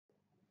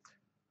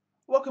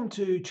Welcome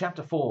to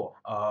Chapter 4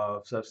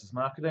 of Services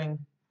Marketing,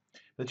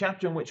 the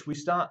chapter in which we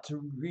start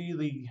to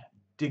really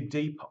dig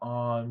deep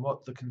on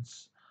what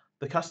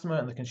the customer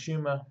and the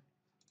consumer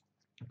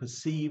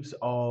perceives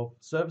of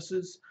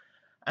services,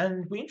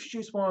 and we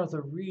introduce one of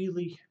the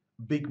really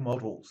big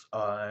models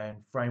and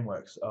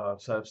frameworks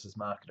of services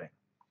marketing.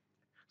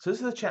 So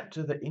this is a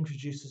chapter that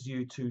introduces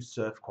you to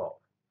ServQual.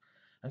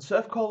 And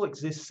ServQual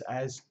exists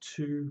as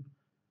two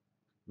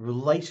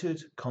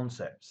related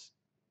concepts.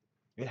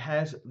 It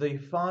has the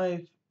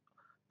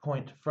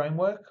 5-point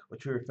framework,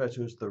 which we refer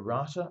to as the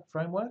RATA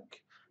framework,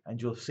 and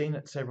you'll have seen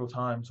it several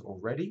times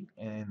already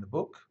in the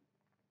book.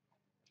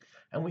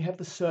 And we have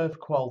the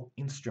ServQual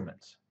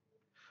instrument.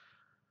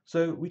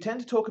 So we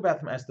tend to talk about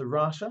them as the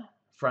RATA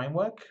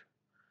framework,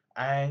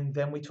 and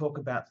then we talk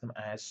about them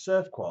as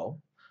ServQual,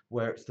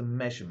 where it's the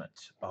measurement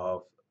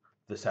of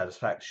the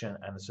satisfaction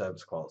and the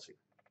service quality.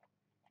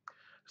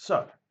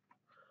 So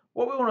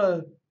what we want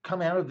to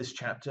come out of this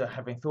chapter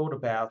having thought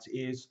about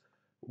is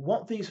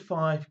what these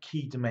 5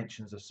 key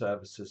dimensions of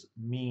services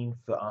mean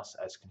for us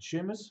as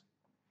consumers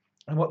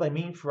and what they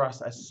mean for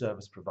us as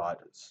service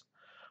providers.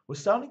 We're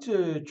starting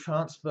to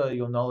transfer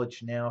your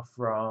knowledge now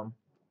from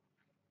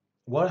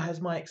what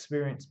has my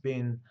experience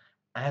been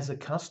as a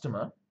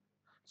customer.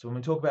 So when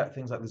we talk about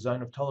things like the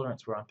zone of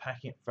tolerance, we're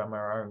unpacking it from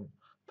our own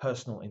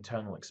personal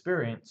internal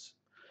experience,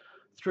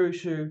 through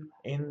to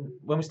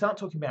when we start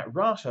talking about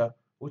RATA,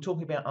 we're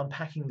talking about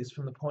unpacking this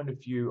from the point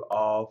of view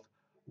of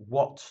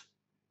what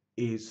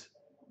is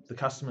the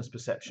customer's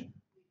perception.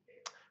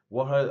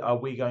 What are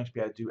we going to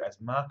be able to do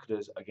as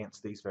marketers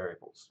against these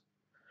variables?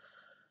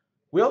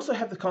 We also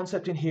have the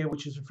concept in here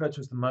which is referred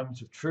to as the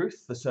moment of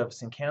truth, the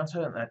service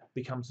encounter, and that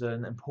becomes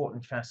an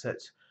important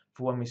facet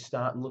for when we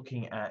start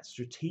looking at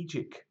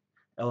strategic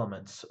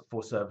elements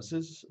for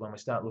services, when we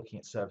start looking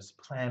at service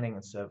planning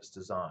and service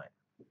design.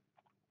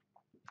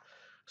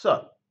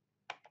 So,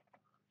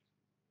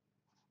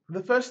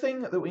 the first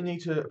thing that we need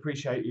to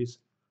appreciate is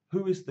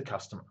who is the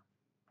customer.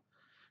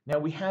 Now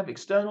we have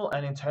external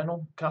and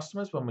internal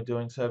customers when we're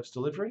doing service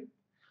delivery,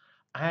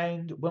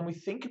 and when we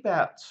think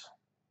about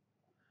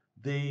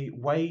the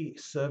way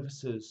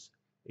services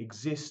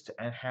exist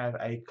and have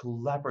a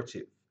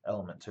collaborative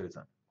element to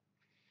them.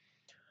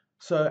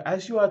 So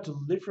as you are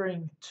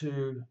delivering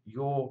to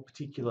your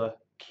particular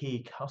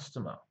key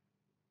customer,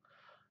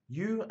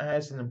 you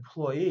as an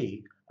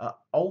employee are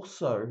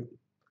also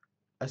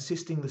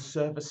assisting the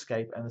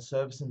servicescape and the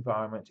service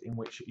environment in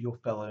which your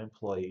fellow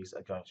employees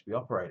are going to be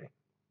operating.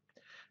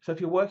 So if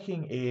you're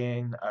working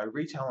in a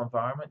retail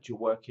environment, you're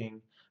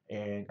working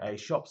in a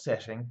shop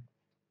setting,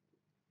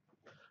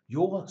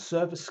 your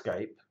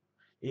servicescape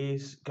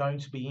is going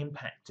to be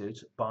impacted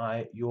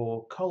by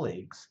your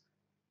colleagues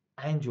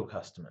and your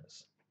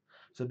customers.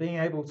 So being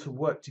able to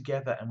work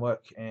together and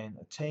work in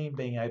a team,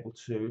 being able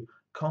to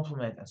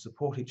complement and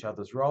support each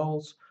other's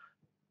roles,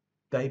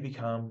 they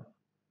become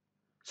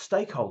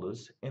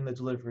stakeholders in the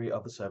delivery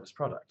of the service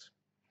product.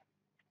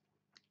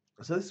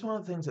 So this is one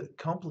of the things that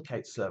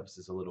complicates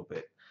services a little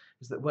bit,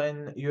 is that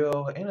when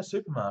you're in a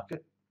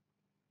supermarket,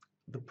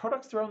 the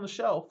products that are on the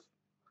shelf,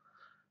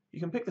 you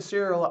can pick the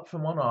cereal up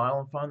from one aisle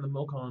and find the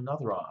milk on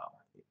another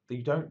aisle.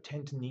 You don't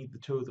tend to need the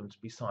two of them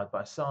to be side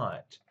by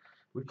side.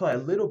 We play a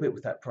little bit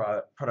with that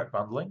product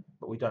bundling,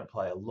 but we don't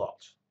play a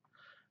lot.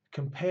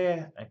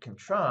 Compare and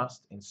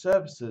contrast in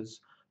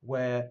services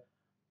where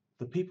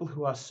the people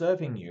who are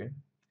serving you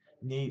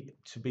need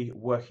to be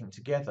working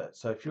together.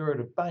 So if you're at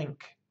a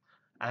bank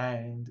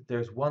and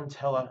there's one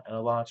teller and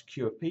a large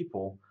queue of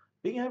people,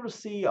 being able to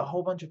see a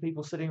whole bunch of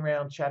people sitting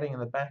around chatting in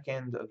the back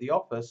end of the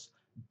office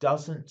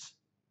doesn't,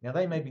 now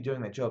they may be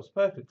doing their jobs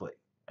perfectly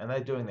and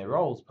they're doing their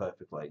roles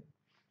perfectly,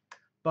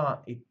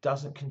 but it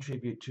doesn't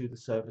contribute to the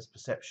service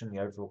perception, the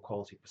overall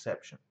quality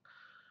perception.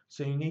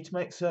 So you need to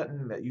make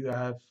certain that you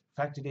have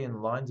factored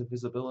in lines of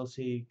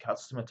visibility,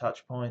 customer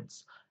touch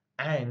points,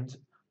 and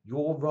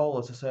your role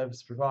as a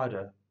service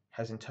provider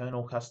has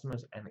internal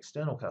customers and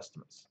external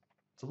customers.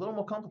 It's a little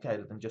more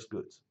complicated than just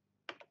goods.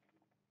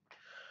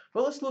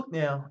 Well, let's look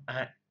now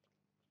at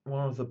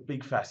one of the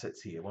big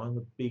facets here, one of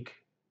the big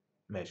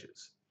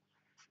measures.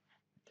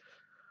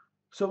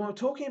 So when we're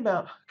talking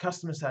about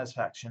customer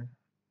satisfaction,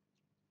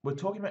 we're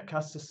talking about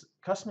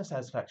customer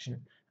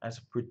satisfaction as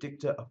a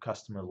predictor of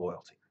customer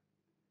loyalty.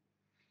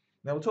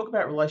 Now we'll talk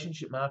about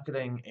relationship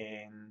marketing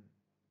in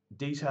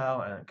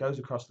detail, and it goes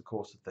across the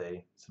course of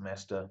the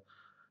semester.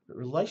 But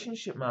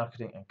relationship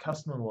marketing and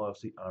customer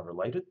loyalty are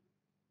related.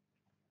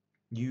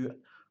 You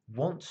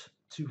want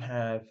to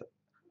have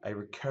a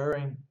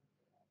recurring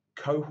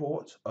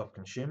cohort of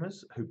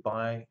consumers who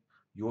buy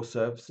your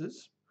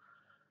services.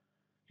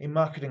 In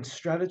marketing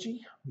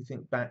strategy, we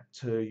think back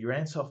to your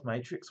Ansoff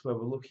matrix where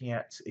we're looking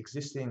at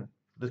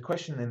the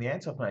question in the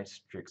Ansoff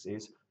matrix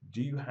is,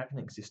 do you have an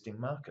existing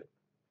market?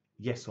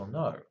 Yes or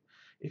no?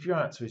 If your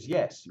answer is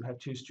yes, you have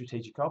 2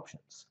 strategic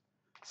options.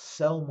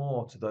 Sell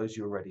more to those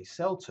you already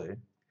sell to,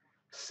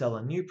 sell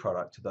a new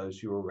product to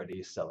those you're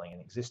already selling an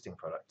existing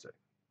product to.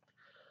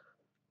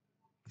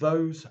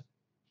 Those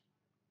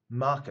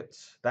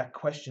Markets. That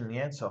question and the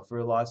answer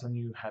relies on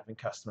you having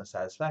customer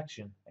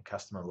satisfaction and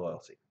customer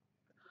loyalty.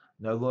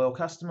 No loyal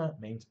customer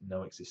means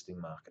no existing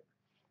market.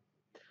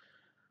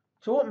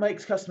 So what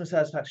makes customer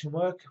satisfaction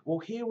work? Well,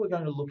 here we're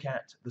going to look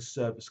at the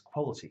service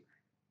quality.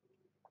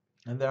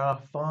 And there are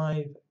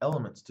 5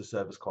 elements to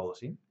service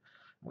quality.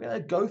 We're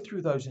going to go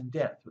through those in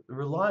depth. The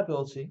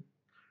reliability,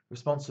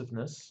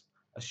 responsiveness,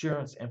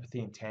 assurance, empathy,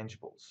 and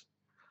tangibles.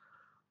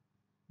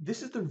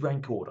 This is the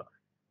rank order.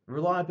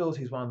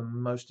 Reliability is one of the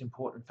most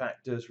important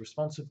factors.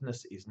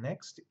 Responsiveness is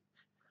next.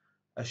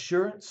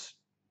 Assurance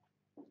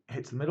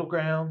hits the middle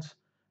ground.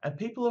 And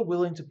people are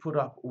willing to put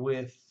up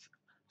with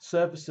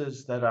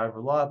services that are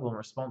reliable and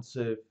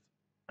responsive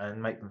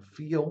and make them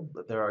feel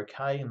that they're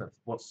okay and that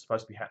what's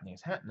supposed to be happening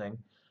is happening.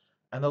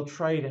 And they'll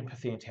trade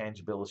empathy and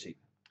tangibility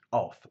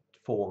off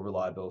for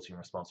reliability and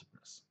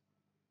responsiveness.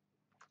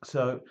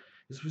 So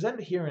it's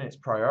presented here in its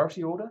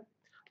priority order.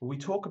 We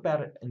talk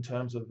about it in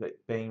terms of it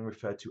being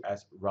referred to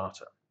as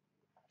RATA,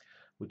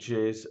 which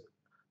is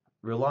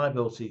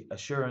reliability,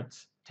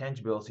 assurance,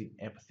 tangibility,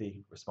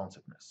 empathy,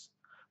 responsiveness.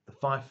 The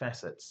 5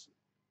 facets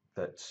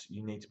that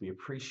you need to be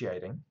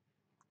appreciating.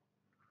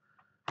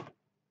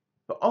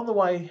 But on the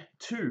way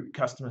to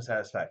customer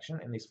satisfaction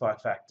in these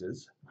 5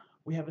 factors,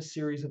 we have a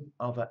series of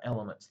other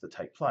elements that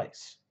take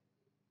place.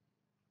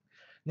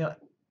 Now,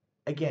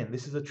 again,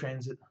 this is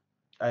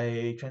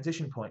a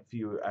transition point for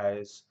you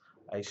as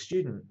a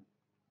student.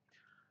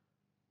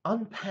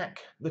 Unpack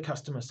the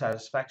customer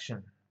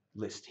satisfaction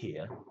list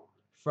here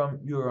from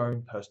your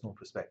own personal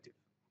perspective.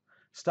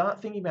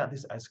 Start thinking about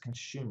this as a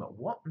consumer.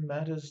 What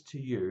matters to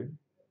you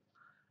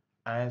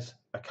as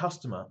a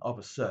customer of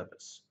a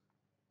service?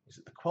 Is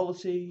it the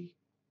quality?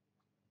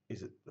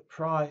 Is it the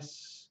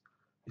price?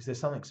 Is there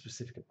something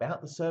specific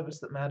about the service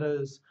that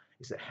matters?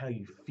 Is it how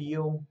you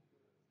feel?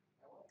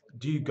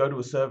 Do you go to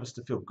a service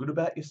to feel good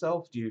about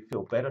yourself? Do you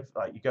feel better,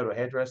 like you go to a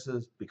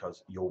hairdresser's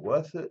because you're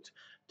worth it?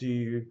 Do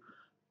you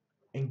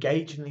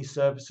engage in these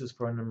services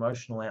for an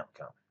emotional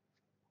outcome?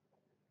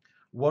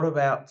 What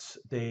about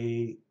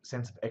the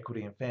sense of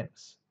equity and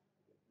fairness?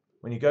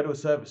 When you go to a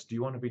service, do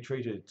you want to be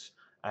treated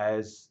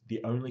as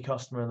the only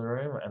customer in the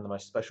room and the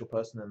most special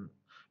person in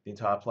the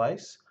entire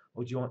place?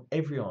 Or do you want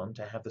everyone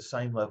to have the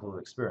same level of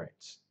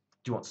experience?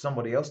 Do you want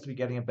somebody else to be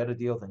getting a better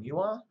deal than you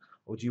are?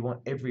 Or do you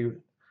want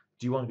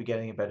to be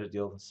getting a better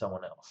deal than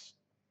someone else?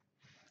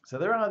 So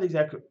there are these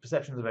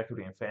perceptions of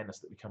equity and fairness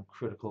that become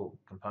critical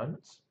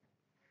components.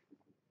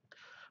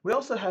 We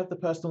also have the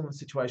personal and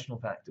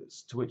situational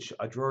factors, to which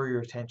I draw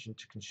your attention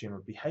to consumer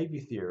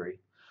behavior theory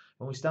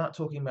when we start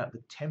talking about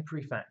the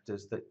temporary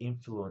factors that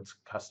influence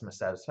customer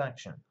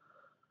satisfaction.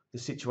 The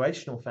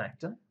situational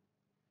factor,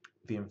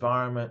 the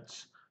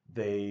environment,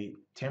 the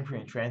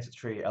temporary and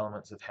transitory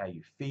elements of how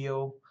you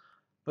feel,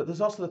 but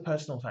there's also the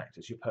personal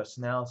factors, your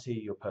personality,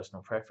 your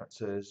personal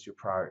preferences, your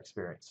prior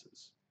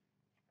experiences.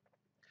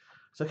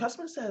 So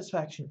customer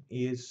satisfaction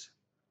is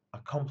a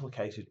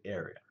complicated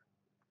area,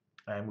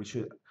 and we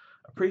should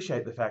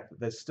appreciate the fact that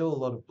there's still a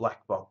lot of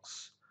black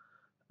box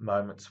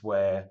moments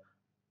where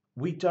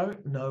we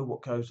don't know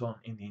what goes on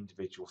in the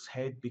individual's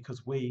head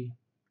because we,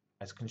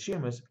 as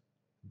consumers,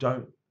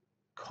 don't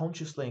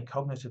consciously and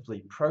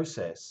cognitively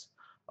process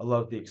a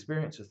lot of the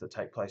experiences that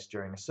take place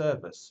during a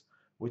service,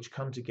 which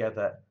come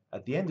together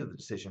at the end of the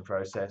decision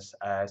process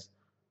as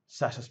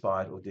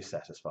satisfied or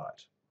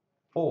dissatisfied,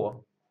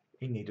 or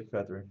in need of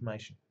further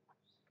information.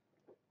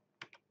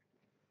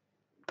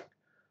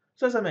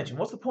 So as I mentioned,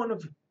 what's the point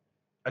of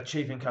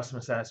achieving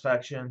customer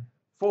satisfaction?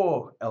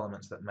 4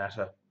 elements that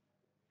matter.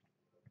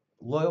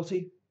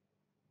 Loyalty,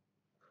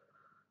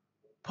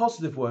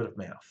 positive word of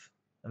mouth.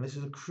 And this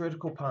is a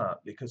critical part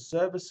because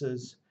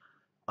services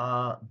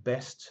are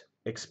best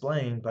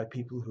explained by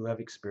people who have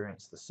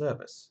experienced the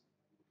service.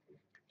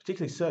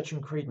 Particularly search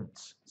and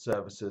credence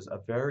services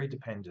are very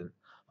dependent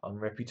on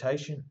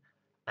reputation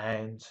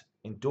and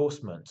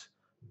endorsement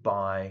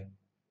by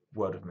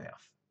word of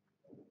mouth.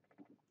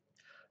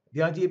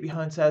 The idea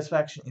behind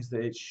satisfaction is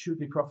that it should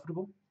be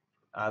profitable.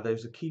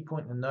 There's a key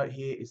point to note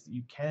here is that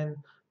you can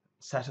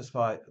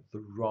satisfy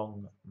the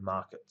wrong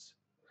markets.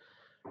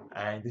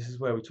 And this is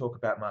where we talk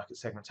about market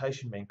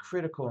segmentation being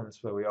critical, and this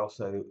is where we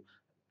also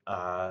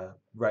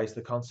raise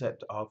the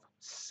concept of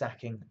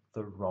sacking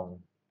the wrong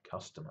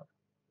customer.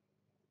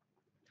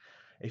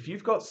 If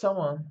you've got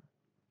someone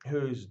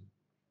who's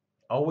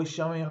always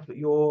showing up at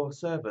your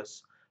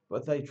service,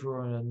 but they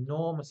draw an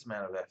enormous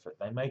amount of effort,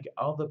 they make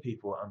other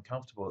people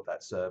uncomfortable at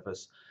that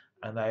service,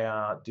 and they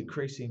are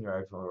decreasing your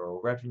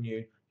overall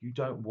revenue, you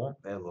don't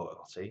want their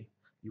loyalty.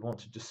 You want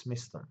to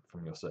dismiss them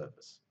from your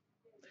service.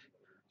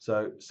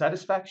 So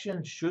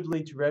satisfaction should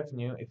lead to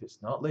revenue. If it's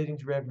not leading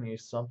to revenue,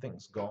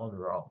 something's gone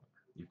wrong.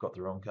 You've got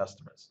the wrong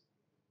customers.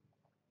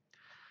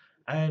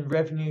 And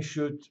revenue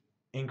should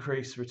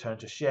increase return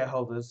to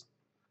shareholders.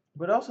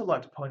 But I'd also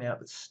like to point out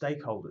that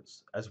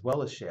stakeholders, as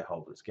well as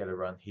shareholders, get a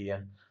run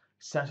here.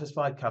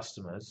 Satisfied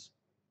customers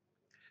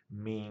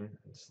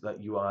means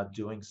that you are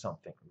doing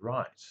something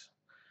right.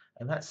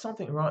 And that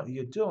something right that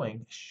you're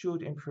doing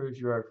should improve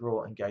your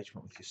overall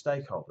engagement with your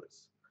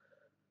stakeholders.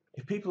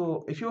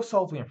 if you're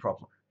solving a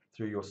problem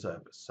through your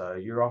service, so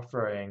if you're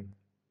offering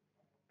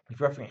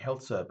a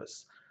health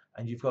service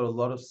and you've got a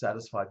lot of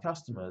satisfied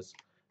customers,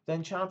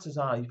 then chances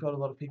are you've got a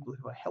lot of people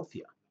who are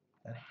healthier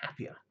and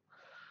happier.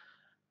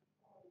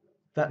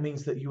 That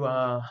means that you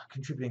are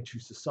contributing to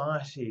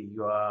society,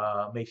 you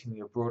are meeting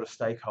your broader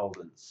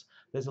stakeholders.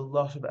 There's a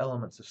lot of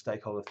elements of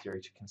stakeholder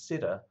theory to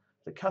consider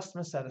that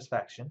customer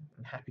satisfaction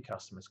and happy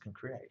customers can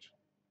create.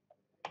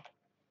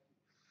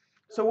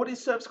 So what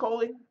is service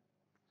quality?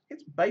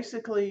 It's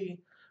basically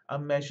a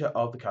measure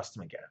of the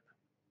customer gap.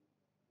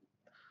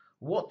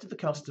 What did the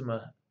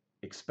customer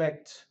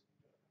expect?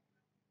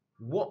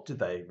 What did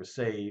they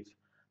receive?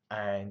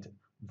 And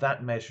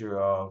that measure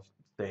of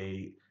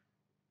the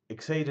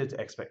exceeded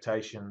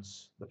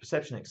expectations, the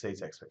perception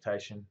exceeds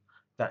expectation,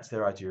 that's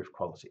their idea of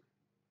quality.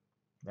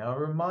 Now I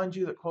remind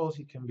you that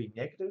quality can be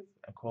negative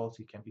and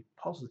quality can be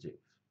positive.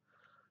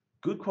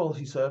 Good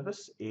quality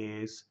service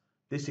is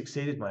this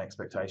exceeded my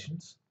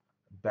expectations.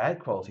 Bad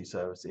quality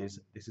service is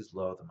this is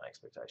lower than my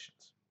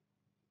expectations.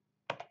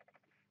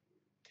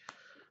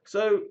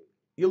 So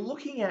you're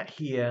looking at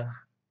here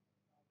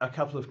a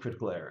couple of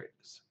critical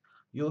areas.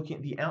 You're looking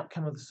at the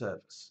outcome of the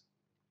service.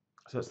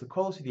 So it's the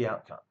quality of the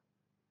outcome.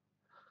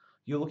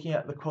 You're looking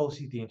at the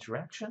quality of the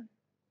interaction,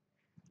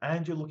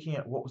 and you're looking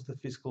at what was the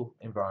physical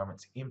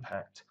environment's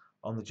impact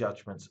on the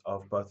judgments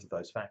of both of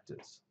those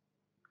factors.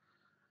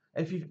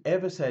 If you've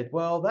ever said,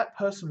 well, that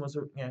person was,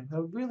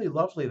 they're really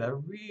lovely, they're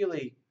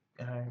really,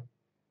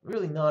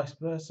 really nice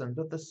person,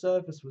 but the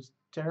service was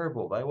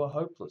terrible, they were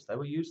hopeless, they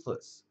were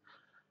useless,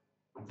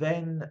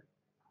 then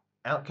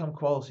outcome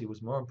quality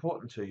was more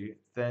important to you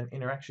than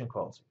interaction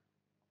quality.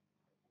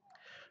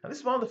 And this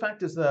is one of the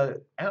factors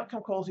that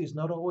outcome quality is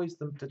not always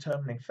the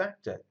determining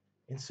factor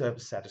in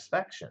service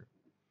satisfaction.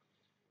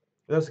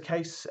 There's a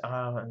case,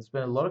 there's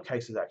been a lot of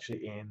cases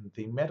actually in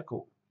the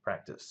medical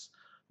practice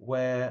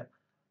where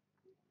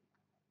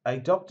a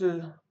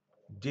doctor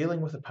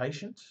dealing with a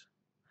patient,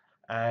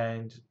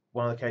 and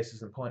one of the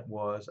cases in point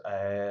was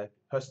a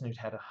person who'd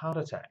had a heart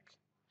attack,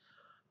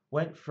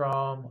 went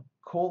from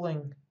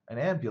calling an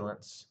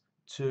ambulance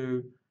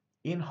to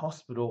in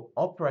hospital,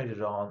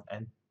 operated on,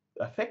 and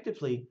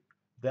effectively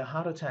their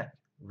heart attack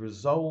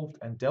resolved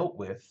and dealt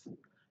with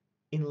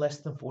in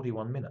less than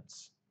 41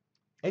 minutes.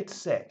 It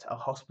set a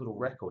hospital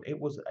record. It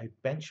was a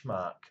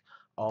benchmark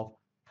of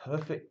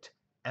perfect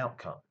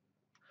outcome.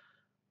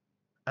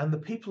 And the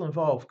people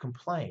involved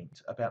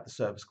complained about the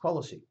service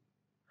quality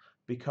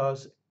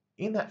because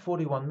in that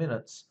 41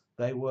 minutes,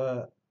 they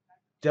were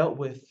dealt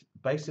with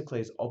basically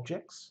as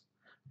objects.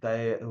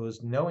 There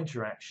was no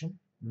interaction.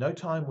 No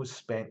time was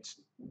spent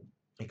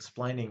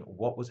explaining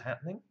what was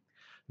happening.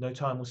 No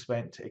time was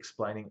spent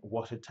explaining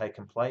what had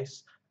taken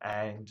place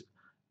and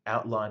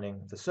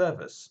outlining the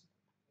service.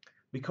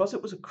 Because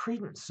it was a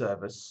credence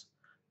service,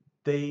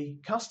 the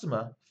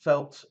customer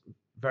felt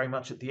very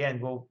much at the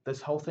end, well,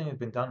 this whole thing had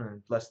been done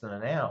in less than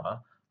an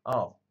hour.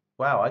 Oh,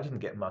 wow, I didn't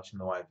get much in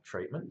the way of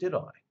treatment, did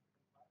I?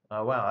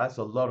 Oh, wow, that's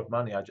a lot of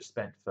money I just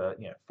spent for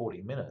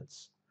 40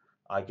 minutes.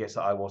 I guess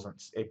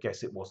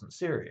it wasn't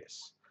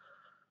serious.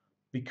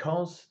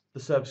 Because the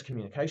service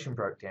communication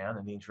broke down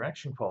and the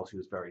interaction quality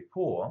was very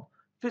poor,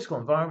 physical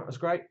environment was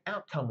great,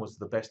 outcome was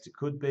the best it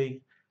could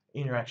be,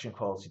 interaction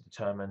quality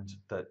determined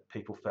that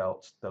people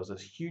felt there was a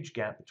huge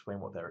gap between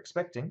what they were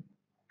expecting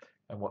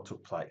and what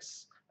took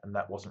place, and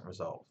that wasn't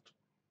resolved.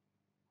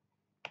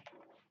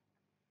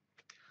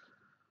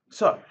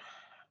 So,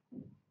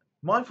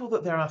 mindful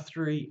that there are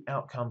 3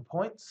 outcome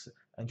points,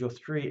 and your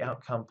 3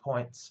 outcome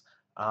points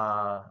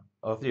are,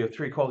 or your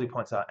 3 quality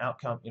points are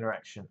outcome,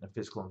 interaction, and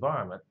physical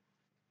environment.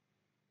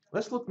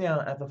 Let's look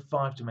now at the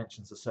 5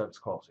 dimensions of service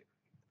quality.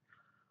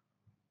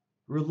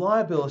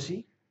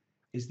 Reliability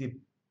is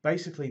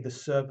basically the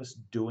service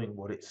doing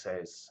what it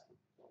says.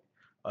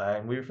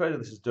 And we refer to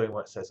this as doing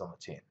what it says on the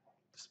tin,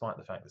 despite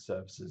the fact the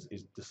service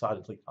is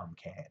decidedly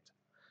uncanned.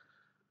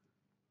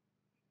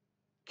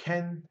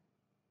 Can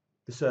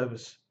the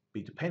service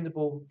be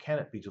dependable? Can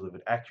it be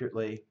delivered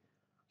accurately?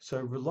 So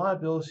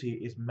reliability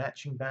is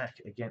matching back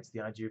against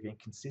the idea of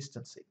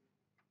inconsistency.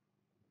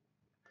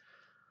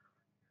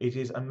 It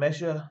is a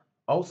measure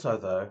also,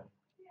 though,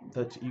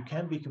 that you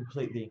can be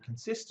completely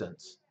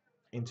inconsistent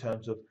in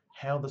terms of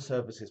how the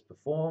service is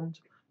performed,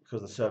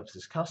 because the service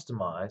is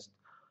customized,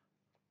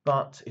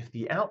 but if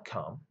the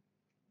outcome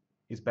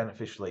is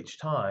beneficial each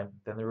time,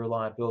 then the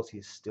reliability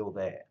is still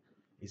there.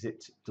 Is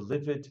it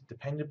delivered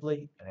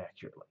dependably and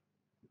accurately?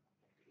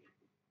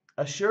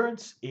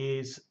 Assurance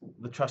is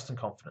the trust and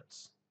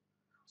confidence.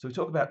 So we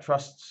talk about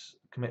trust,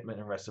 commitment,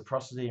 and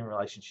reciprocity in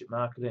relationship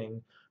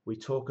marketing. We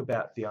talk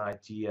about the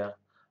idea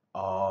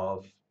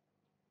of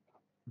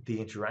the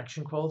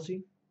interaction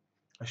quality.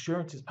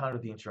 Assurance is part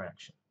of the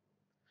interaction.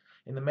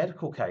 In the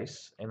medical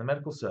case, in the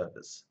medical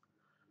service,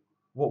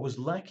 what was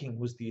lacking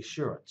was the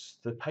assurance.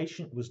 The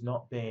patient was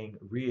not being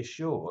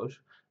reassured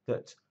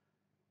that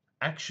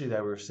actually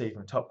they were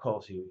receiving top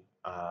quality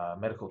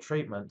medical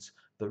treatment.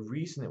 The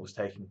reason it was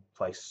taking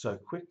place so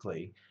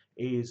quickly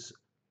is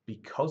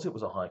because it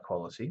was a high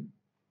quality.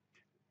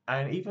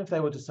 And even if they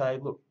were to say,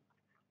 look,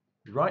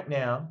 Right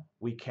now,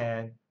 we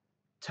can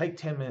take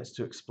 10 minutes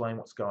to explain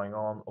what's going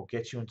on or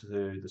get you into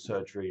the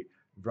surgery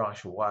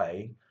right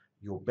away.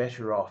 You're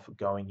better off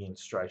going in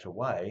straight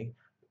away.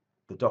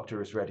 The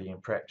doctor is ready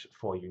and prepped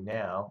for you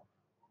now.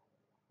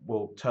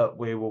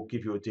 We will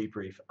give you a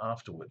debrief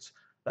afterwards.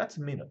 That's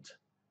a minute.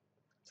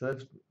 So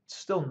that's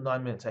still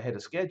 9 minutes ahead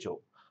of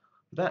schedule.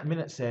 That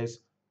minute says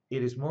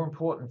it is more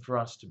important for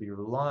us to be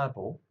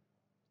reliable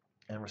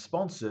and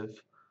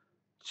responsive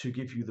to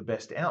give you the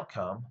best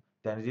outcome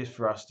than it is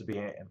for us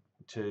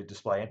to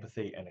display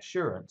empathy and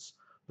assurance.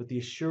 But the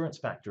assurance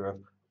factor of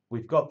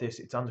we've got this,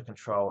 it's under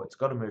control, it's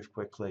got to move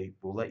quickly,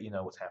 we'll let you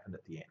know what's happened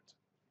at the end.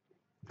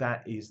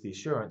 That is the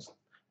assurance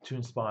to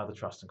inspire the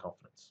trust and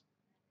confidence.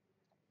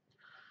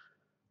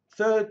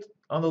 Third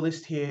on the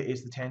list here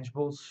is the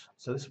tangibles.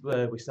 So this is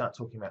where we start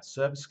talking about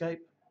servicescape.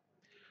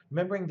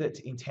 Remembering that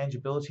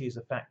intangibility is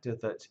a factor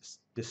that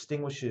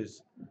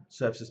distinguishes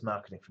services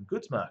marketing from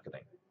goods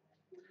marketing.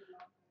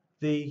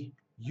 The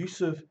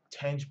use of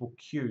tangible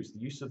cues, the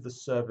use of the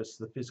service,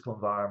 the physical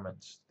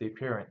environment, the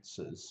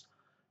appearances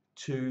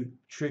to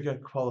trigger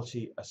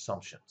quality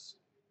assumptions.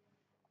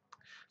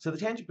 So the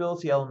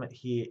tangibility element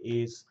here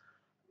is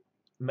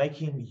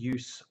making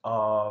use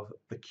of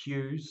the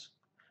cues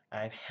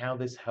and how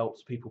this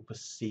helps people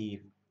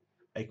perceive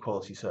a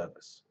quality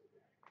service.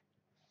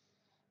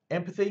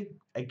 Empathy,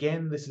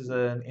 again, this is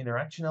an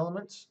interaction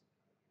element,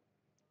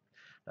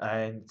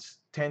 and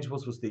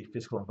tangibles was the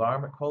physical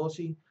environment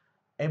quality.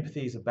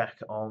 Empathy is back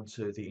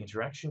onto the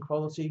interaction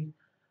quality.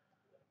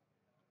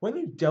 When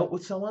you've dealt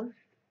with someone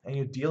and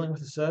you're dealing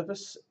with a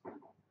service,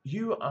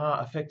 you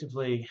are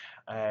effectively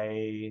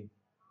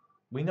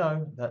we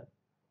know that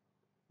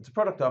it's a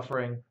product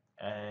offering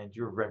and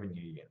you're a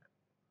revenue unit.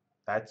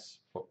 That's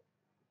what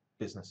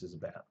business is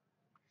about.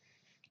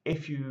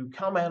 If you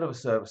come out of a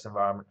service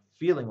environment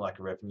feeling like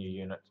a revenue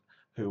unit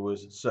who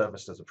was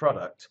serviced as a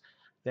product,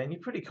 then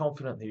you're pretty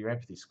confident that your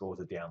empathy scores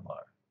are down low.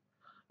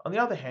 On the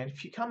other hand,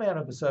 if you come out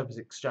of a service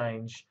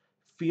exchange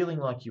feeling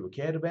like you were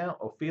cared about,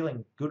 or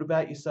feeling good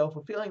about yourself,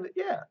 or feeling that,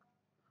 yeah,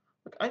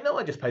 look, I know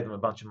I just paid them a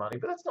bunch of money,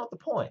 but that's not the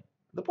point.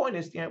 The point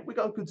is, we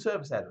got a good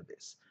service out of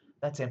this.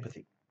 That's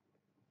empathy.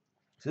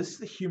 So this is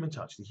the human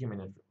touch, the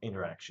human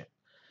interaction.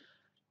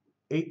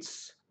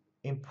 It's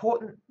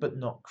important but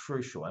not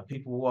crucial, and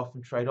people will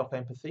often trade off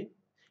empathy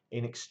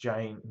in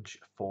exchange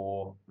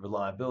for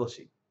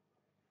reliability.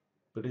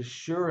 But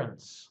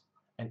assurance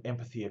and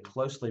empathy are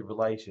closely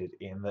related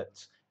in that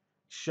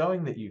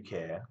showing that you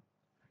care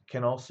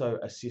can also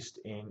assist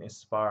in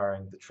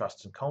inspiring the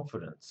trust and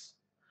confidence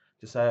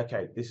to say,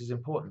 okay, this is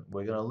important.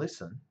 We're going to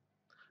listen.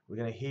 We're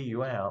going to hear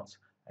you out.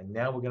 And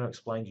now we're going to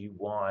explain to you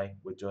why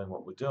we're doing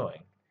what we're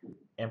doing.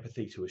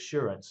 Empathy to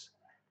assurance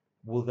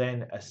will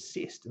then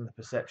assist in the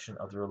perception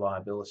of the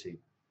reliability.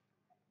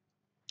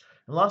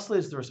 And lastly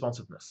is the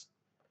responsiveness.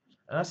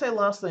 And I say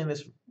lastly in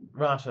this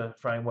RATA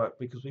framework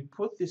because we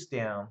put this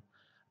down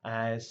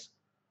as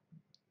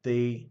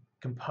the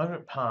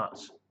component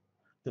parts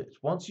that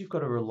once you've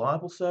got a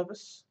reliable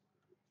service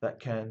that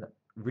can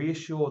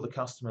reassure the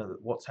customer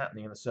that what's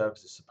happening in the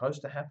service is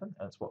supposed to happen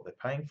and it's what they're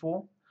paying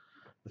for,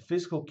 the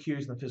physical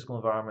cues and the physical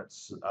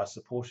environments are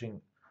supporting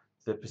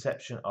the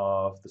perception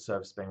of the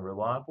service being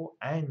reliable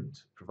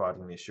and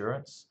providing the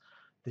assurance.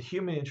 The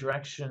human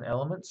interaction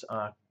elements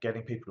are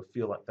getting people to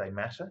feel like they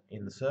matter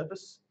in the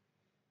service.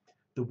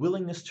 The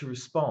willingness to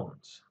respond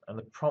and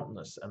the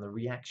promptness and the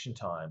reaction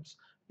times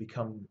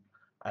become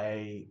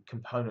a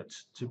component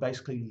to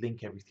basically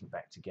link everything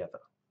back together.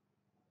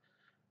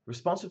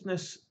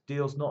 Responsiveness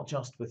deals not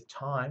just with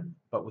time,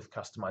 but with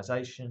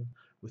customization,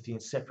 with the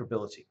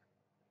inseparability.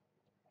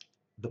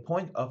 The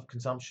point of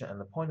consumption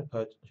and the point of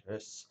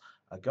purchase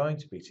are going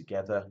to be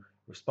together.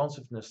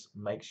 Responsiveness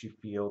makes you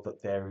feel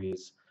that there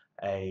is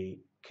a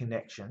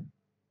connection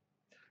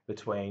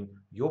between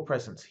your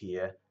presence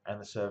here and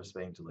the service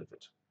being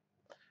delivered.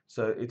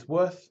 So it's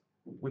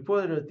we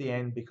put it at the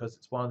end because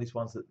it's one of these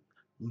ones that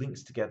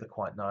links together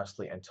quite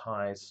nicely and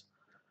ties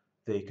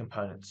the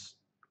components.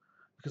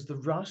 Because the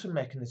RATA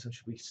mechanism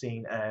should be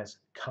seen as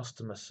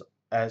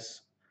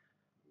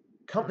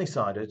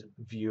company-sided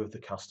view of the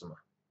customer.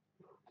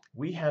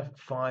 We have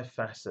 5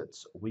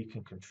 facets we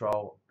can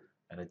control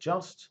and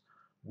adjust.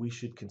 We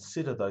should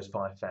consider those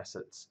 5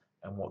 facets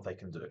and what they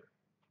can do.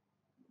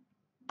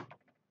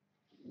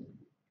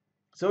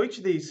 So each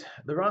of these,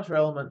 the RATA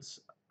elements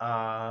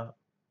are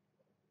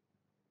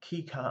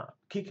key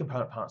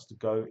component parts to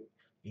go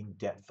in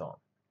depth on.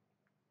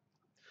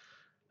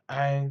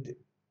 And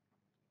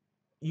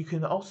you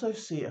can also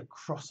see a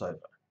crossover.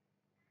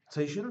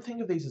 So you shouldn't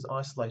think of these as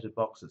isolated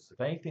boxes. If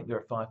anything, they're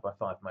a 5 by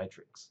 5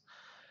 matrix.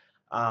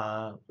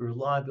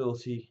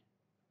 Reliability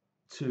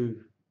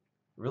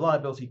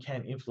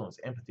can influence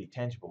empathy,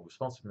 tangible,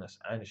 responsiveness,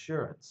 and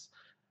assurance,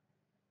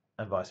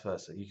 and vice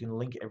versa. You can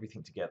link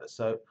everything together.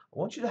 So I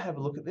want you to have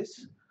a look at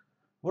this.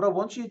 What I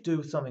want you to do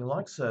with something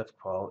like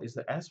ServQual is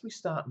that as we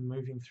start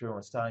moving through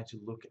and starting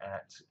to look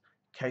at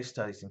case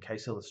studies and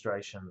case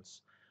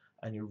illustrations,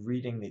 and you're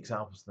reading the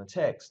examples in the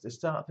text, to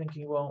start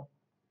thinking, well,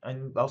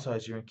 and also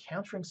as you're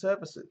encountering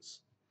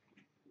services,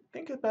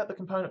 think about the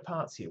component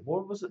parts here.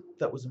 What was it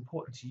that was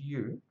important to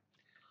you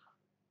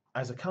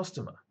as a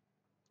customer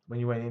when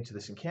you went into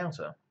this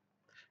encounter?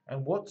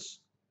 And what's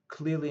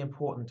clearly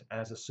important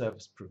as a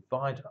service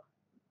provider?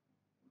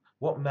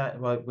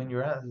 Like when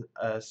you're at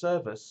a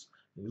service,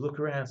 you look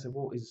around and say,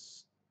 well,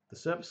 is the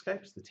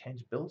service-scape, is the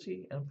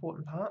tangibility an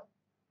important part?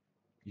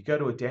 You go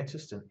to a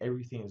dentist and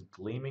everything is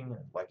gleaming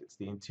like it's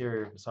the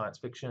interior of a science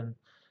fiction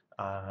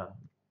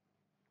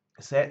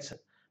set,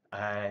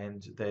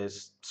 and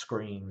there's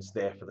screens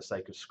there for the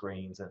sake of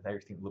screens and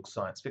everything looks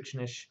science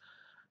fiction-ish.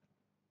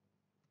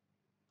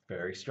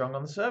 Very strong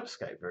on the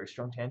service-scape, very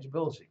strong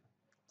tangibility.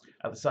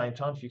 At the same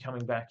time, if you're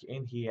coming back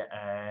in here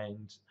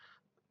and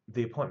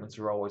the appointments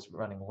are always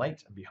running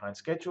late and behind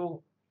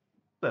schedule,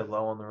 they're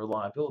low on the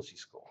reliability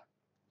score.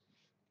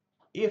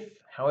 If,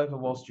 however,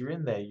 whilst you're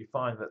in there, you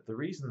find that the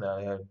reason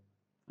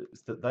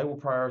is that they will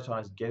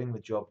prioritize getting the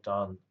job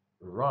done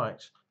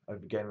right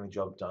over getting the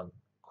job done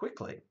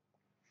quickly,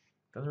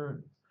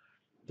 then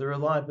the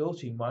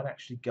reliability might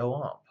actually go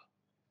up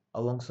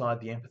alongside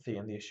the empathy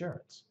and the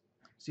assurance.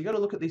 So you've got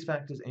to look at these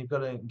factors and you've got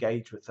to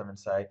engage with them and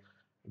say,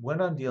 when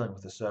I'm dealing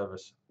with a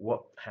service,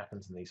 what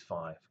happens in these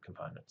 5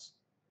 components?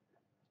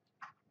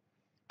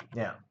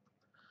 Now,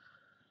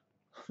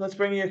 let's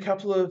bring you a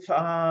couple of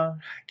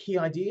key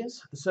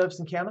ideas. The service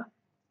encounter.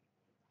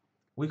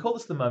 We call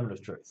this the moment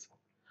of truth.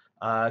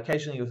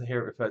 Occasionally you'll hear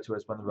it referred to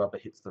as when the rubber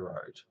hits the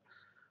road.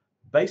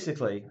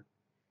 Basically,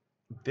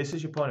 this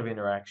is your point of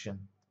interaction.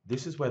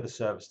 This is where the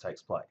service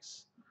takes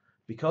place.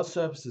 Because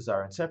services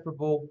are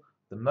inseparable,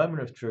 the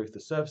moment of truth, the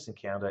service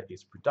encounter,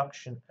 is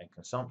production and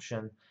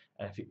consumption,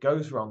 and if it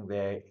goes wrong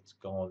there, it's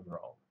gone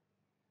wrong.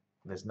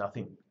 There's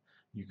nothing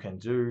you can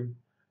do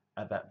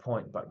at that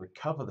point but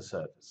recover the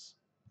service.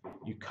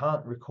 You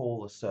can't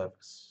recall a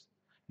service.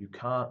 You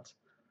can't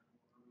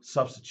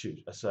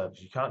substitute a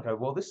service. You can't go,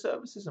 well, this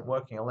service isn't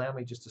working, allow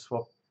me just to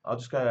swap, I'll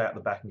just go out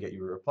the back and get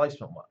you a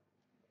replacement one.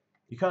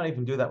 You can't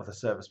even do that with a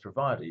service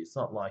provider. It's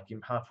not like you're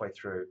halfway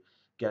through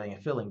getting a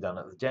filling done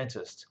at the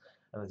dentist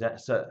and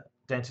the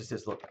dentist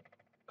says, look,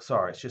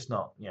 sorry, it's just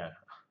not,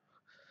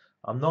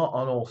 I'm not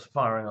on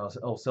firing on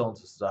all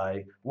cylinders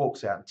today,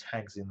 walks out and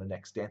tags in the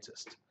next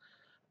dentist.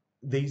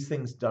 These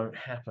things don't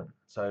happen.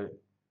 So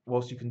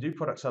whilst you can do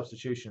product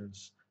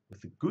substitutions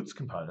with the goods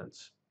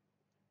components,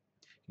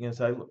 you can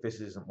say, look, this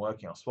isn't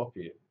working, I'll swap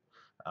you.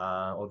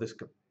 Or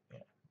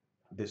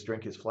this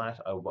drink is flat,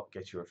 I'll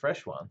get you a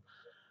fresh one.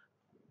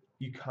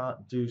 You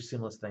can't do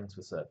similar things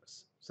for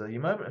service. So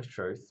your moment of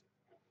truth,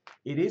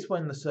 it is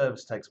when the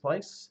service takes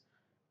place.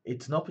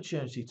 It's an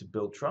opportunity to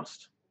build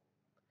trust.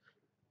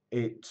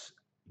 It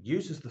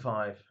uses the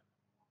 5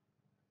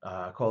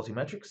 quality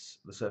metrics,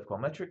 the ServQual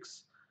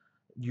metrics.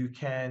 You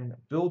can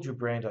build your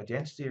brand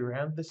identity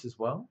around this as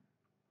well.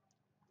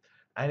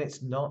 And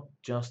it's not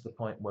just the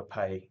point where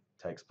pay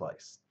takes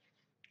place.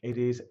 It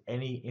is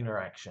any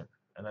interaction.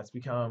 And that's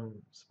become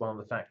one of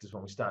the factors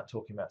when we start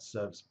talking about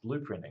service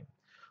blueprinting.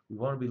 We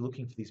want to be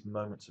looking for these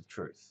moments of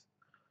truth.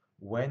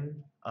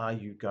 When are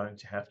you going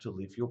to have to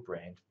live your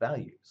brand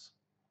values?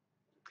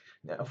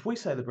 Now, if we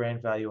say the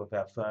brand value of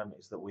our firm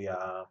is that we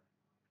are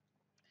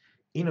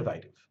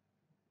innovative,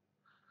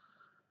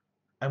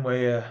 and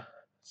where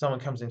someone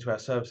comes into our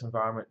service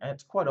environment and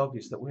it's quite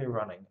obvious that we're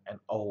running an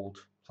old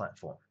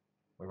platform.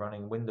 We're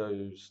running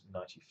Windows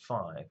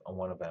 95 on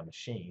one of our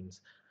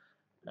machines,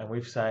 and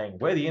we're saying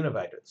we're the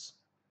innovators.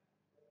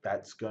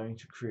 That's going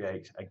to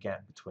create a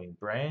gap between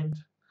brand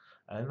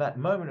and that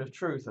moment of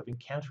truth of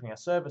encountering our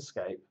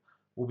service-scape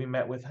will be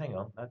met with, hang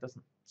on, that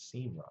doesn't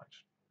seem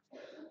right.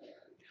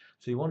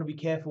 So you want to be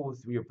careful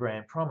with your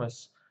brand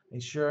promise,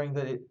 ensuring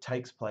that it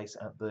takes place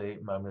at the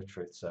moment of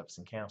truth service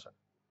encounter.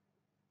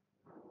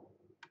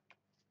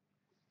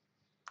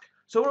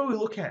 So what do we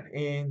look at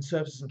in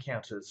services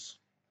encounters?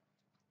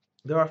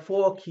 There are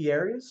 4 key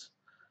areas.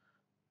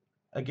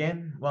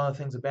 Again, one of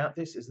the things about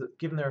this is that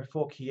given there are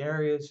 4 key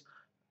areas,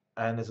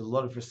 and there's a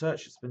lot of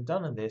research that's been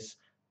done on this,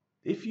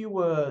 if you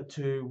were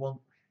to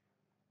want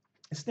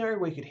a scenario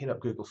where you could hit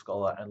up Google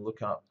Scholar and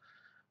look up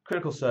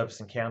critical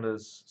service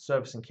encounters,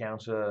 service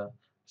encounter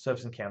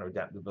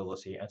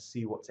adaptability, and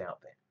see what's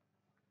out there.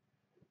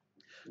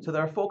 So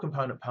there are 4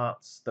 component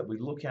parts that we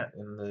look at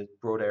in the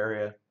broad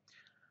area: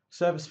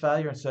 service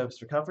failure and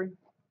service recovery,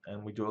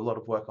 and we do a lot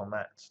of work on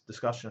that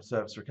discussion of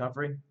service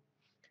recovery.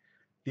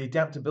 The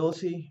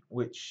adaptability,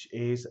 which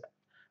is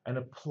an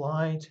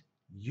applied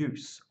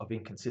use of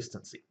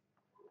inconsistency.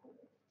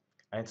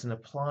 And it's an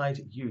applied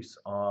use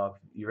of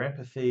your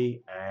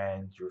empathy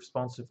and your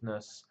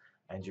responsiveness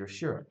and your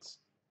assurance.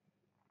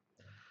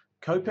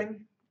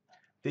 Coping,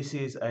 this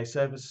is a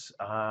service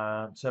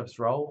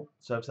role,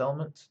 service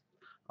element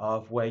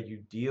of where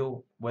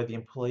the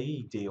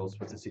employee deals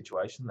with the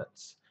situation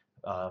that's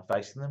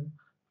facing them,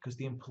 because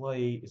the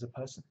employee is a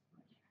person,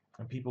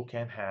 and people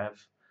can have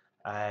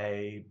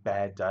a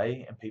bad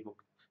day,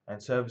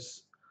 and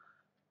service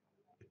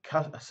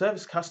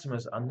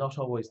customers are not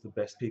always the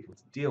best people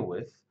to deal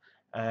with,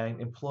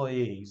 and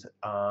employees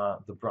are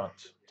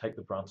take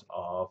the brunt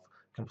of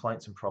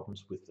complaints and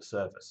problems with the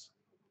service.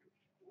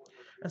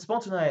 And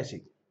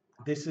spontaneity.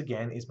 This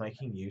again is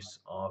making use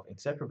of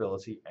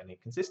inseparability and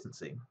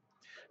inconsistency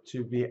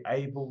to be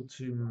able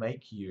to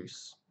make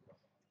use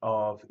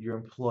of your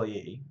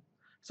employee.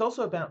 It's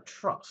also about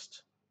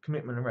trust,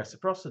 commitment, and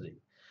reciprocity.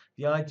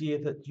 The idea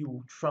that you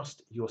will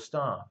trust your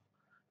staff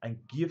and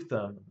give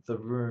them the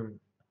room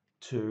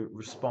to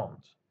respond.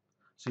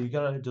 So you're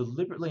going to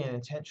deliberately and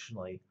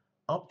intentionally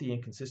up the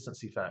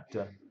inconsistency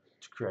factor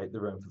to create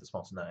the room for the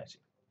spontaneity.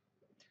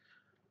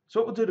 So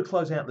what we'll do to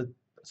close out the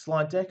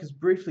slide deck is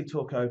briefly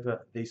talk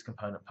over these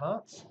component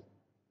parts.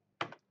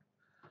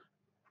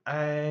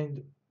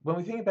 And when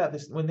we think about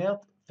this, we're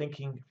now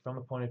thinking from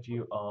the point of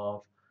view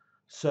of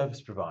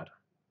service provider.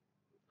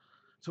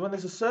 So when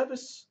there's a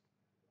service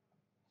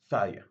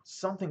failure,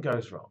 something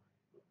goes wrong,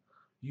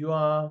 you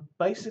are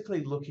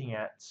basically looking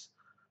at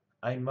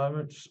a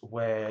moment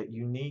where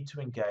you need to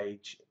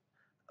engage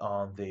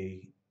on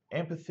the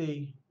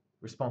empathy,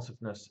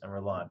 responsiveness, and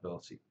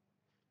reliability.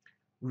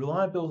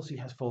 Reliability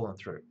has fallen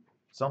through.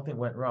 Something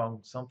went wrong,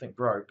 something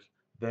broke,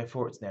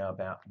 therefore it's now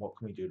about what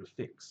can we do to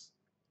fix.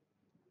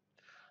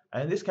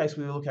 And in this case,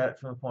 we look at it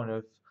from the point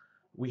of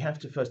we have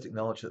to first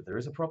acknowledge that there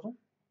is a problem,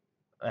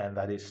 and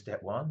that is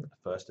step one.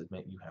 First,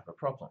 admit you have a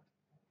problem.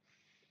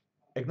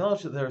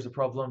 Acknowledge that there is a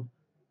problem,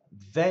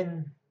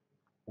 then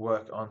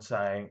work on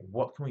saying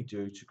what can we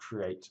do to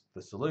create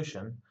the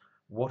solution.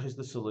 What is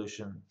the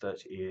solution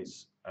that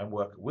is, and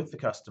work with the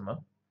customer.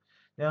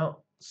 Now,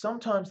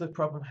 sometimes the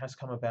problem has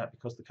come about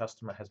because the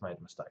customer has made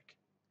a mistake.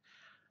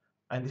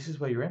 And this is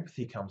where your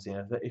empathy comes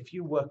in, that if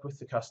you work with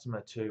the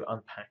customer to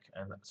unpack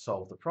and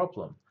solve the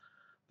problem,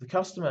 the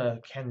customer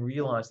can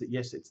realize that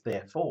yes, it's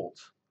their fault,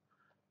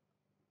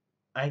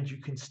 and you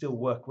can still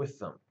work with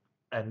them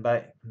and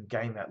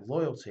gain that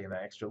loyalty and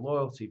that extra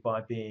loyalty by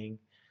being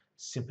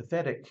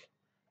sympathetic,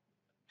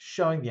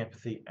 showing the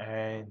empathy,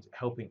 and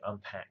helping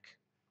unpack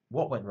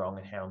what went wrong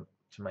and how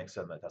to make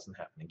certain that doesn't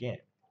happen again.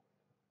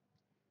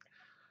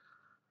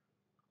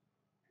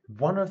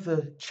 One of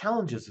the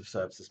challenges of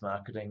services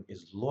marketing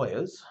is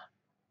lawyers,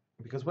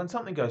 because when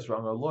something goes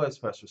wrong, a lawyer's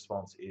first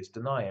response is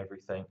deny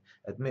everything,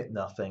 admit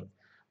nothing,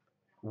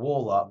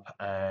 wall up,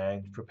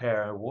 and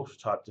prepare a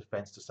watertight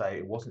defense to say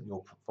it wasn't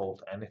your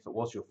fault, and if it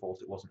was your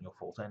fault, it wasn't your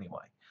fault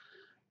anyway.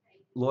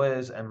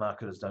 Lawyers and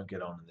marketers don't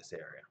get on in this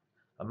area.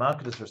 A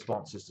marketer's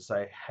response is to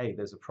say, hey,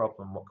 there's a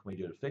problem, what can we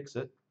do to fix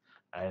it,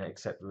 and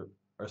accept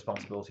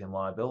responsibility and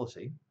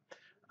liability.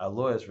 A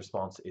lawyer's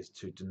response is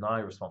to deny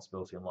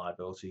responsibility and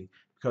liability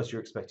because you're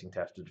expecting to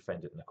have to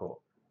defend it in the court.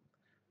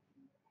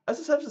 As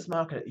a services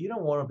marketer, you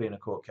don't want to be in a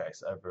court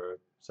case over a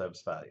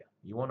service failure.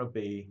 You want to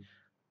be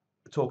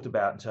talked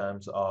about in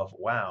terms of,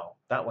 wow,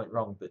 that went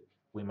wrong, but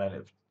we made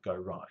it go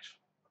right.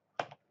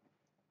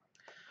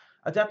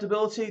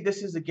 Adaptability,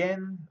 this is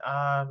again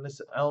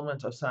this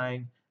element of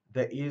saying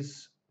there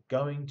is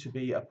going to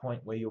be a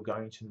point where you're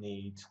going to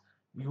need,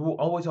 you will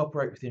always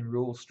operate within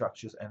rules,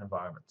 structures, and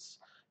environments.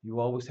 You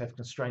always have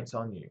constraints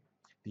on you.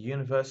 The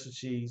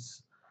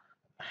universities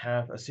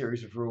have a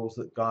series of rules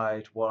that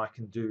guide what I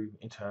can do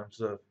in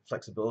terms of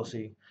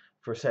flexibility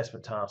for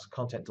assessment tasks,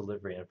 content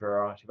delivery, and a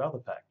variety of other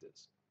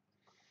factors.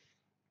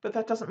 But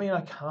that doesn't mean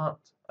I can't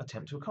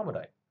attempt to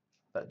accommodate.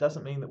 That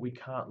doesn't mean that we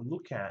can't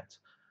look at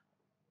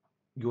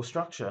your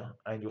structure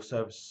and your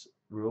service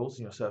rules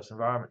and your service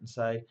environment and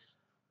say,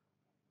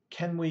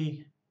 can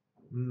we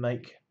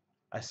make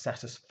a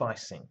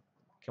satisficing?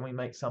 Can we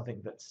make something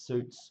that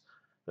suits,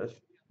 that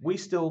we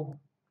still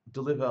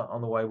deliver on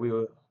the way we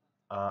were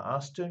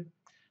asked to,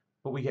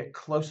 but we get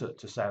closer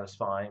to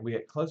satisfying, we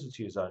get closer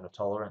to your zone of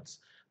tolerance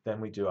than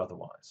we do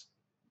otherwise.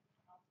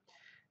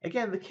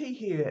 Again, the key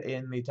here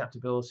in the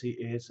adaptability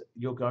is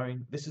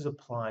this is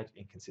applied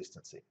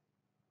inconsistency.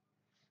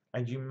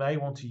 And you may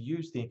want to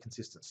use the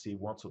inconsistency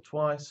once or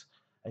twice,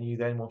 and you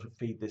then want to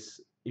feed this.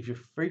 If you're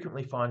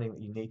frequently finding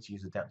that you need to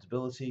use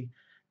adaptability,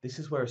 this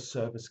is where a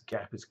service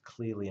gap is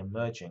clearly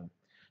emerging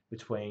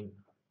between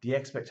the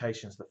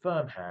expectations the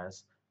firm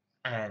has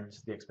and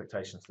the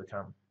expectations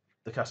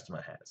the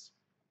customer has.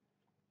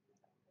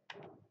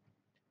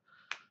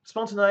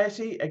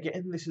 Spontaneity,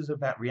 again, this is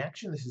about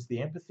reaction. This is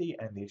the empathy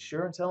and the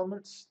assurance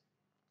elements.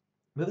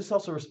 But this is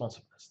also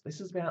responsiveness.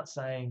 This is about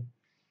saying,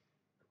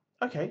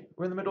 okay,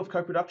 we're in the middle of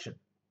co-production.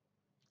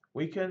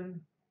 We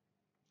can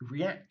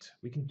react.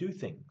 We can do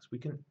things. We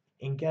can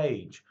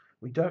engage.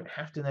 We don't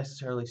have to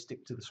necessarily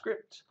stick to the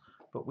script,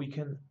 but we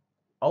can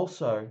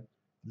also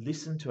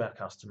listen to our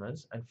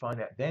customers and find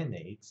out their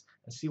needs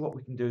and see what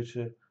we can do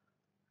to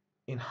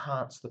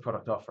enhance the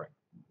product offering.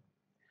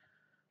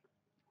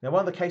 Now,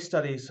 one of the case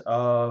studies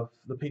of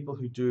the people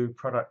who do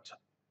product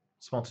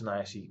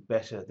spontaneity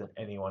better than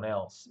anyone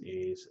else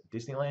is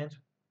Disneyland,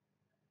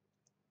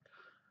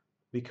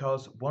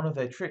 because one of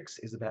their tricks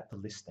is about the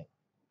listening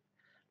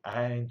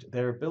and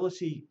their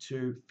ability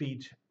to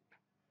feed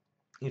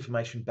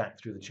information back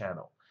through the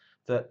channel.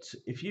 That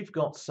if you've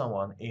got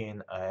someone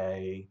in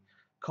a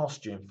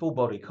costume, full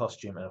body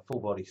costume and a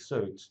full body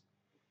suit,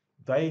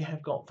 they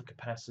have got the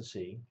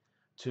capacity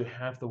to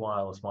have the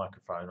wireless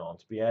microphone on,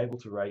 to be able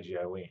to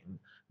radio in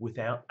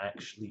without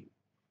actually,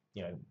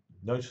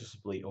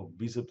 noticeably or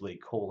visibly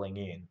calling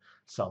in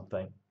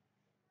something,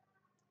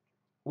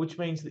 which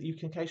means that you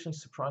can occasionally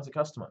surprise a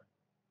customer.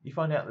 You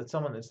find out that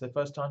someone, it's their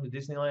first time to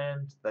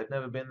Disneyland, they've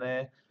never been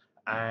there,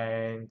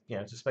 and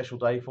it's a special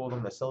day for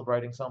them, they're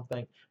celebrating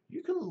something.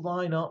 You can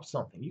line up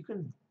something. You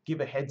can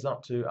give a heads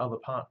up to other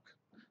park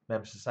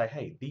members to say,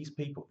 hey, these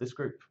people, this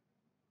group,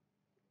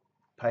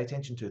 pay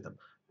attention to them.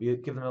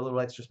 Give them a little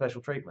extra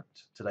special treatment.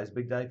 Today's a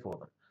big day for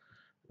them.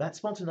 That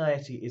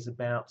spontaneity is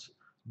about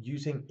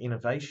using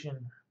innovation.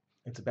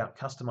 It's about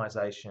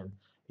customization.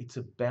 It's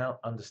about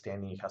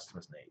understanding your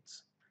customers'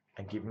 needs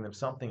and giving them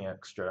something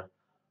extra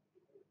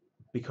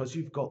because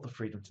you've got the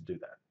freedom to do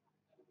that.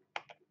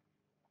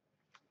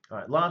 All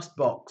right, last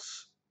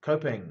box,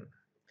 coping.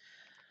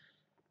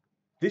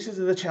 This is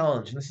the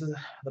challenge, and this is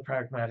the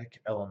pragmatic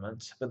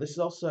element, but this is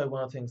also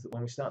one of the things that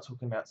when we start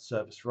talking about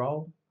service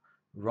role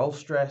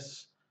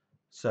stress,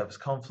 service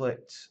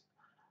conflict,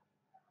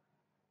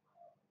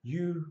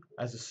 you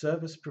as a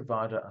service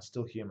provider are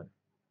still human.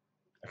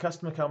 A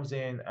customer comes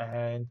in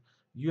and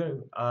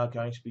you are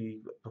going to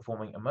be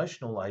performing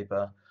emotional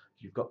labor.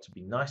 You've got to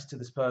be nice to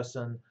this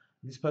person.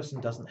 This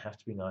person doesn't have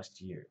to be nice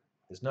to you.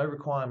 There's no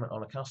requirement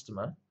on a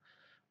customer,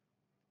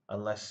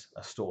 unless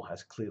a store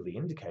has clearly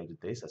indicated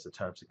this as the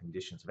terms and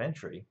conditions of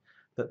entry,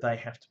 that they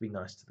have to be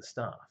nice to the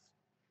staff.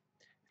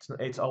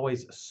 It's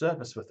always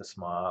service with a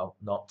smile,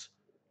 not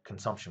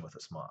consumption with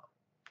a smile.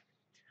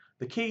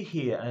 The key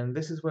here, and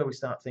this is where we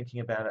start thinking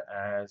about it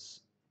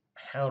as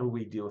how do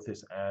we deal with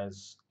this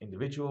as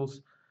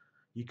individuals.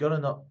 You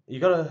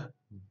gotta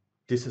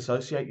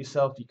disassociate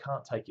yourself. You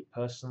can't take it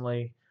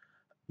personally.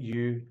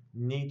 You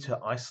need to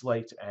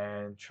isolate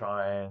and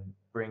try and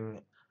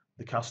bring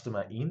the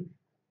customer in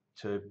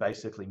to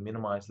basically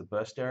minimize the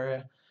burst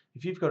area.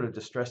 If you've got a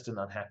distressed and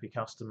unhappy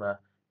customer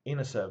in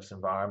a service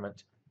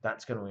environment,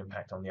 that's going to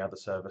impact on the other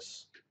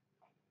service.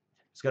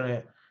 It's going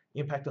to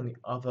impact on the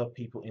other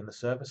people in the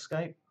service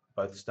scape,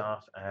 both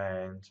staff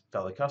and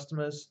fellow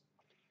customers.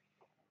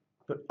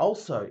 But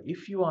also,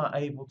 if you are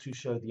able to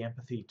show the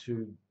empathy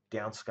to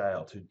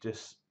downscale, to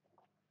just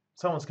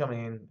someone's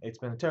coming in, it's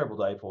been a terrible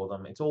day for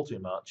them, it's all too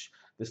much.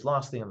 This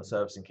last thing on the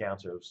service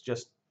encounter was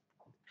just,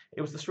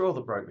 it was the straw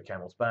that broke the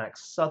camel's back.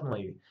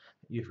 Suddenly,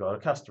 you've got a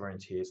customer in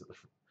tears at the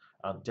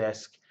front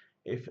desk.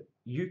 If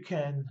you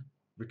can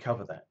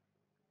recover that,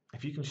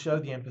 if you can show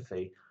the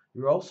empathy,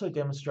 you're also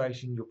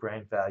demonstrating your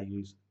brand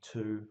values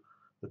to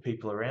the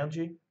people around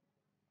you,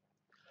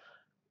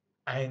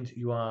 and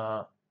you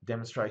are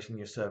demonstrating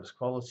your service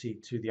quality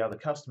to the other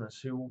customers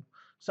who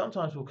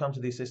sometimes will come to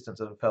the assistance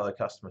of a fellow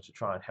customer to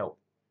try and help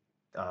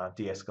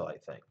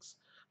de-escalate things.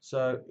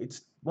 So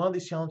it's one of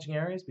these challenging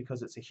areas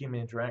because it's a human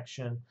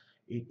interaction.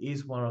 It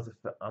is one of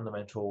the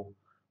fundamental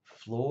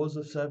flaws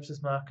of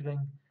services marketing,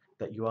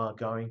 that you are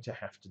going to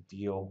have to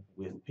deal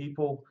with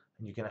people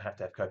and you're going to have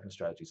coping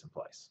strategies in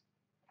place.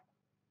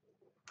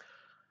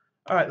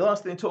 All right, the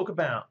last thing to talk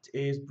about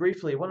is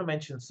briefly, I want to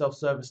mention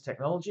self-service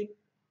technology.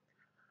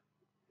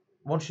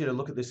 I want you to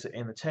look at this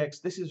in the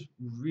text. This is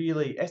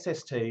really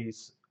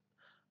SSTs.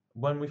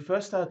 When we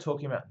first started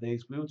talking about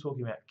these, we were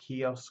talking about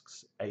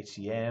kiosks,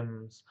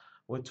 ATMs.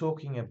 We're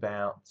talking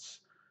about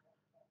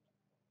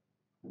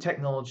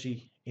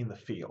technology in the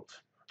field.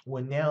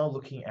 We're now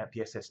looking at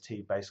the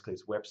SST basically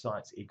as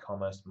websites,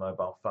 e-commerce,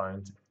 mobile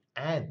phones,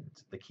 and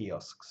the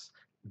kiosks,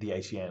 the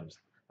ATMs,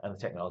 and the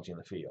technology in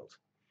the field.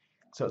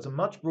 So it's a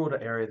much broader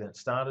area than it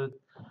started.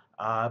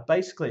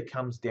 Basically, it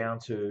comes down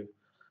to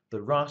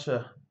the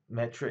RATA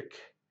metric.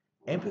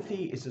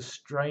 Empathy is a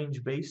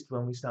strange beast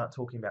when we start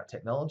talking about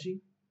technology,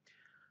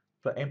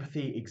 but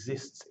empathy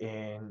exists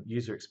in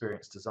user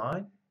experience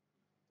design.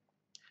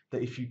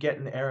 That if you get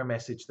an error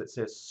message that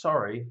says,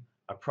 sorry,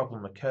 a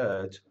problem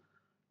occurred,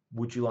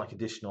 would you like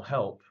additional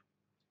help?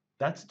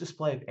 That's a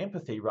display of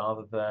empathy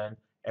rather than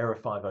error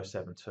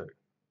 5072.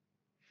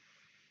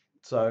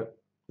 So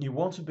you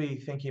want to be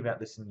thinking about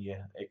this in your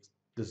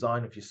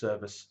design of your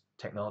service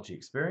technology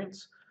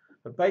experience.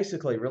 But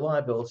basically,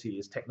 reliability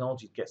is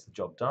technology that gets the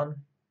job done.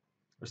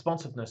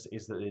 Responsiveness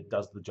is that it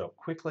does the job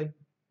quickly.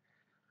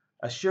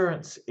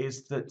 Assurance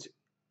is that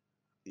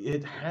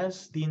it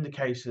has the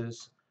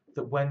indicators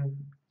that when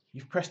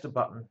you've pressed a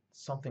button,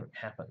 something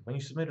happened. When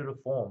you submitted a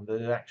form,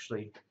 that it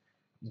actually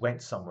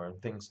went somewhere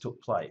and things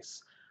took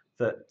place.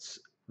 That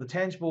the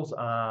tangibles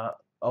are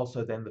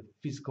also then the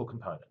physical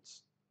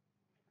components.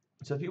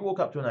 So if you walk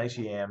up to an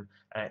ATM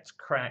and it's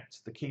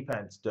cracked, the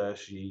keypad's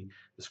dirty,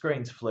 the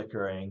screen's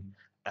flickering,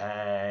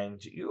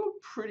 and you're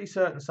pretty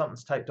certain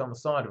something's taped on the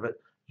side of it,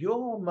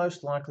 you're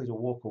most likely to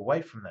walk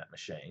away from that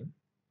machine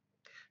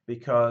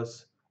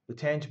because the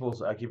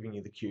tangibles are giving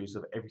you the cues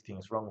of everything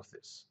is wrong with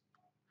this.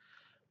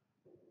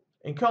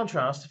 In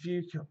contrast, if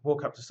you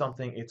walk up to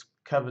something, it's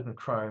covered in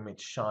chrome,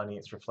 it's shiny,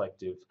 it's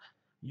reflective,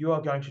 you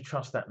are going to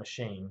trust that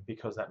machine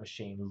because that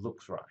machine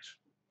looks right.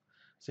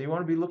 So you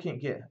want to be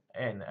looking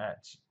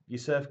at your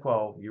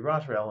ServQual, your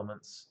RATA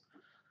elements.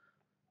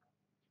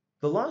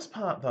 The last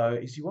part, though,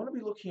 is you want to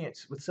be looking at,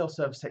 with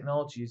self-service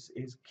technologies,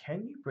 is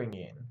can you bring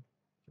in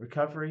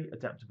recovery,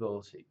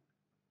 adaptability?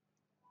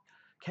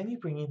 Can you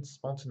bring in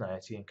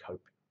spontaneity and coping?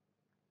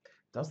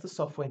 Does the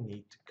software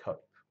need to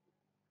cope?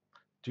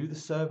 Do the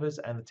servers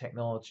and the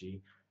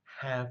technology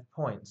have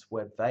points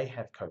where they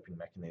have coping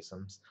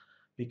mechanisms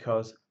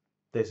because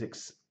there's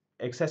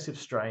excessive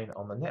strain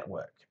on the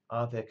network?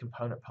 Are there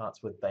component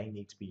parts where they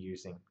need to be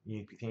using? You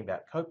need to be thinking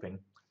about coping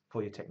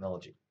for your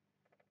technology.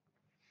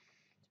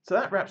 So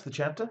that wraps the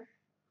chapter.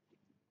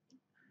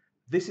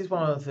 This is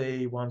one of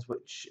the ones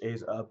which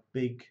is a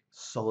big,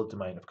 solid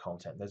domain of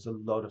content. There's a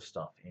lot of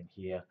stuff in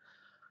here.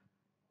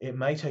 It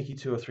may take you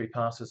 2 or 3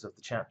 passes of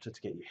the chapter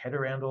to get your head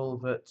around all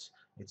of it.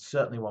 It's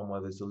certainly one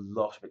where there's a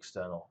lot of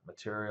external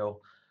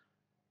material.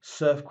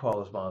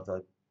 ServQual is one of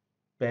the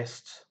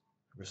best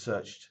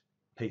researched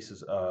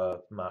pieces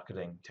of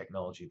marketing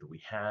technology that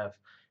we have.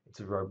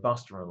 It's a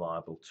robust and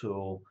reliable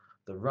tool.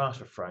 The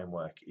Rata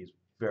framework is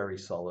very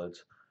solid.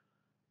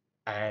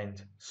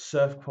 And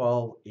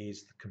ServQual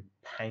is the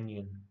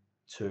companion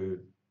to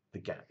the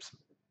gaps.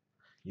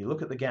 You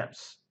look at the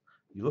gaps,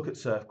 you look at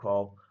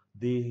ServQual.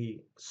 The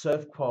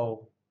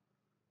ServQual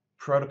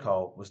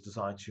protocol was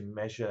designed to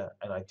measure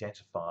and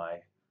identify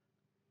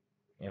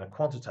in a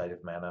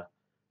quantitative manner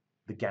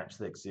the gaps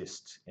that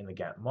exist in the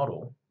gap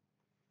model.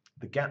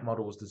 The gap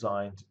model was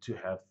designed to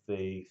have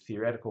the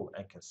theoretical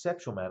and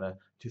conceptual manner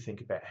to think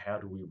about how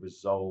do we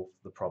resolve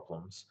the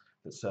problems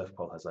that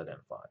ServQual has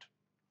identified.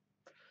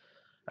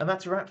 And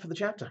that's a wrap for the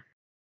chapter.